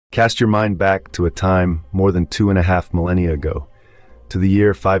Cast your mind back to a time more than 2.5 millennia ago, to the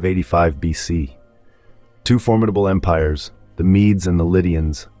year 585 BC. Two formidable empires, the Medes and the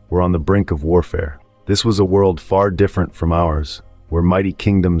Lydians, were on the brink of warfare. This was a world far different from ours, where mighty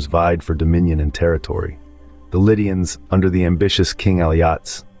kingdoms vied for dominion and territory. The Lydians, under the ambitious King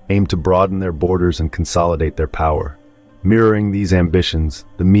Halys, aimed to broaden their borders and consolidate their power. Mirroring these ambitions,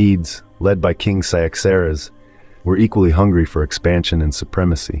 the Medes, led by King Cyaxares, were equally hungry for expansion and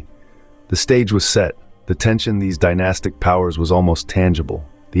supremacy. The stage was set. The tension these dynastic powers was almost tangible,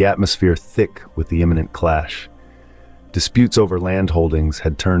 the atmosphere thick with the imminent clash. Disputes over landholdings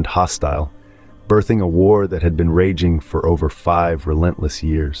had turned hostile, birthing a war that had been raging for over 5 relentless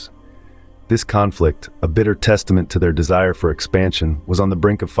years. This conflict, a bitter testament to their desire for expansion, was on the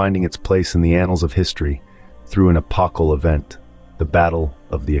brink of finding its place in the annals of history through an epochal event, the Battle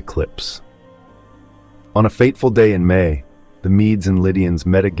of the Eclipse. On a fateful day in May, the Medes and Lydians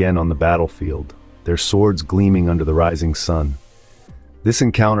met again on the battlefield, their swords gleaming under the rising sun. This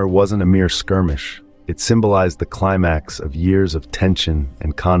encounter wasn't a mere skirmish. It symbolized the climax of years of tension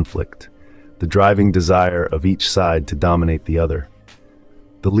and conflict, the driving desire of each side to dominate the other.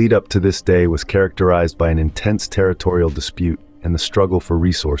 The lead-up to this day was characterized by an intense territorial dispute and the struggle for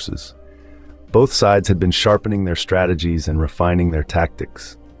resources. Both sides had been sharpening their strategies and refining their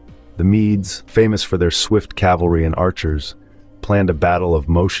tactics. The Medes, famous for their swift cavalry and archers, planned a battle of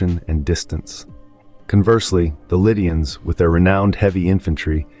motion and distance. Conversely, the Lydians, with their renowned heavy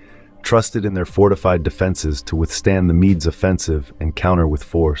infantry, trusted in their fortified defenses to withstand the Medes' offensive and counter with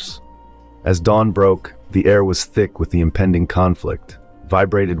force. As dawn broke, the air was thick with the impending conflict,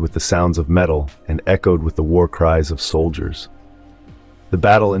 vibrated with the sounds of metal, and echoed with the war cries of soldiers. The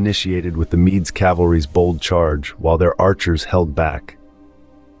battle initiated with the Medes' cavalry's bold charge, while their archers held back,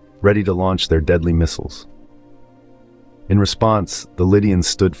 ready to launch their deadly missiles. In response, the Lydians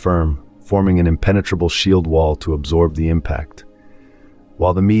stood firm, forming an impenetrable shield wall to absorb the impact.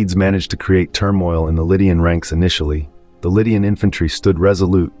 While the Medes managed to create turmoil in the Lydian ranks initially, the Lydian infantry stood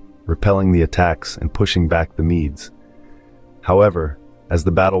resolute, repelling the attacks and pushing back the Medes. However, as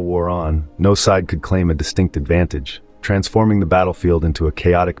the battle wore on, no side could claim a distinct advantage, transforming the battlefield into a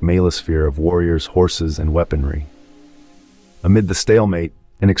chaotic melee-sphere of warriors, horses, and weaponry. Amid the stalemate,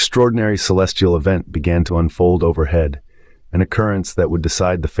 an extraordinary celestial event began to unfold overhead, an occurrence that would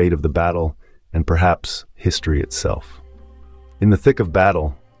decide the fate of the battle and perhaps history itself. In the thick of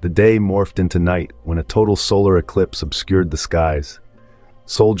battle, the day morphed into night when a total solar eclipse obscured the skies.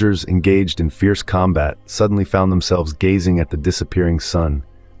 Soldiers engaged in fierce combat suddenly found themselves gazing at the disappearing sun,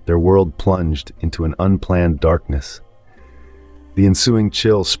 their world plunged into an unplanned darkness. The ensuing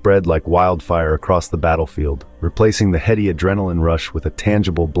chill spread like wildfire across the battlefield, replacing the heady adrenaline rush with a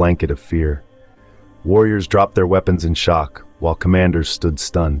tangible blanket of fear. Warriors dropped their weapons in shock, while commanders stood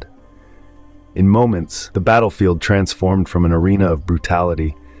stunned. In moments, the battlefield transformed from an arena of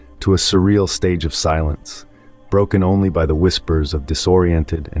brutality to a surreal stage of silence, broken only by the whispers of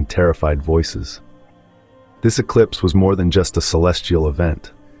disoriented and terrified voices. This eclipse was more than just a celestial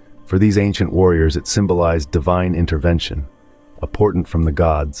event. For these ancient warriors, it symbolized divine intervention, a portent from the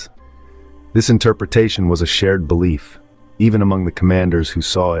gods. This interpretation was a shared belief, even among the commanders who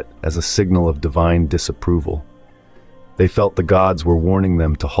saw it as a signal of divine disapproval. They felt the gods were warning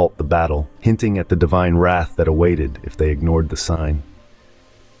them to halt the battle, hinting at the divine wrath that awaited if they ignored the sign.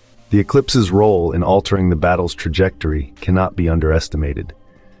 The eclipse's role in altering the battle's trajectory cannot be underestimated.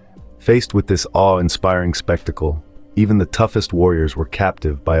 Faced with this awe-inspiring spectacle, even the toughest warriors were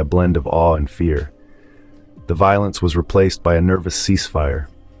captive by a blend of awe and fear. The violence was replaced by a nervous ceasefire,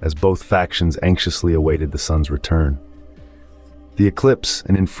 as both factions anxiously awaited the sun's return. The eclipse,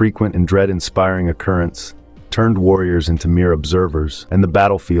 an infrequent and dread-inspiring occurrence, turned warriors into mere observers and the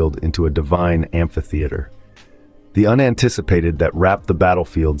battlefield into a divine amphitheater. The unanticipated that wrapped the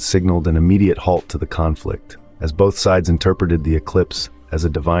battlefield signaled an immediate halt to the conflict, as both sides interpreted the eclipse as a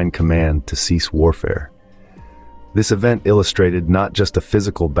divine command to cease warfare. This event illustrated not just a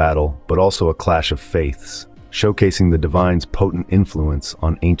physical battle, but also a clash of faiths, showcasing the divine's potent influence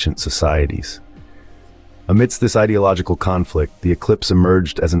on ancient societies. Amidst this ideological conflict, the eclipse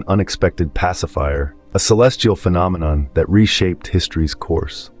emerged as an unexpected pacifier, a celestial phenomenon that reshaped history's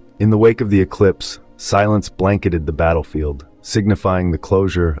course. In the wake of the eclipse, silence blanketed the battlefield, signifying the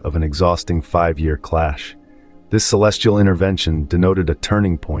closure of an exhausting 5-year clash. This celestial intervention denoted a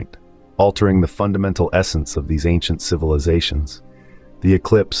turning point, altering the fundamental essence of these ancient civilizations. The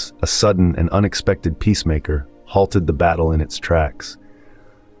eclipse, a sudden and unexpected peacemaker, halted the battle in its tracks.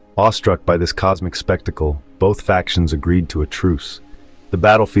 Awestruck by this cosmic spectacle, both factions agreed to a truce, The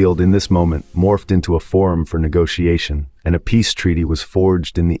battlefield in this moment morphed into a forum for negotiation, and a peace treaty was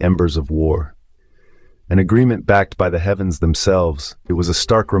forged in the embers of war. An agreement backed by the heavens themselves, it was a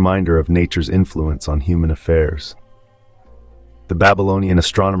stark reminder of nature's influence on human affairs. The Babylonian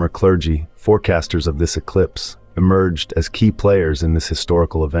astronomer-clergy, forecasters of this eclipse, emerged as key players in this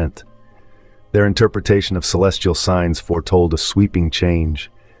historical event. Their interpretation of celestial signs foretold a sweeping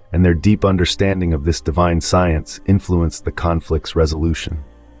change, and their deep understanding of this divine science influenced the conflict's resolution.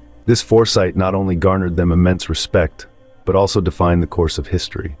 This foresight not only garnered them immense respect, but also defined the course of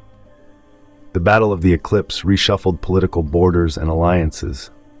history. The Battle of the Eclipse reshuffled political borders and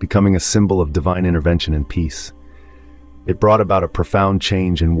alliances, becoming a symbol of divine intervention and peace. It brought about a profound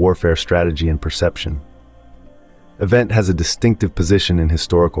change in warfare strategy and perception. The event has a distinctive position in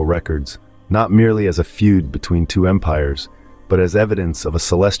historical records, not merely as a feud between two empires, but as evidence of a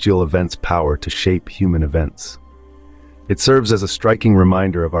celestial event's power to shape human events. It serves as a striking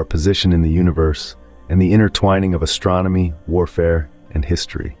reminder of our position in the universe and the intertwining of astronomy, warfare, and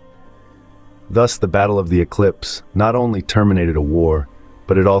history. Thus, the Battle of the Eclipse not only terminated a war,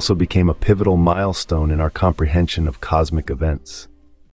 but it also became a pivotal milestone in our comprehension of cosmic events.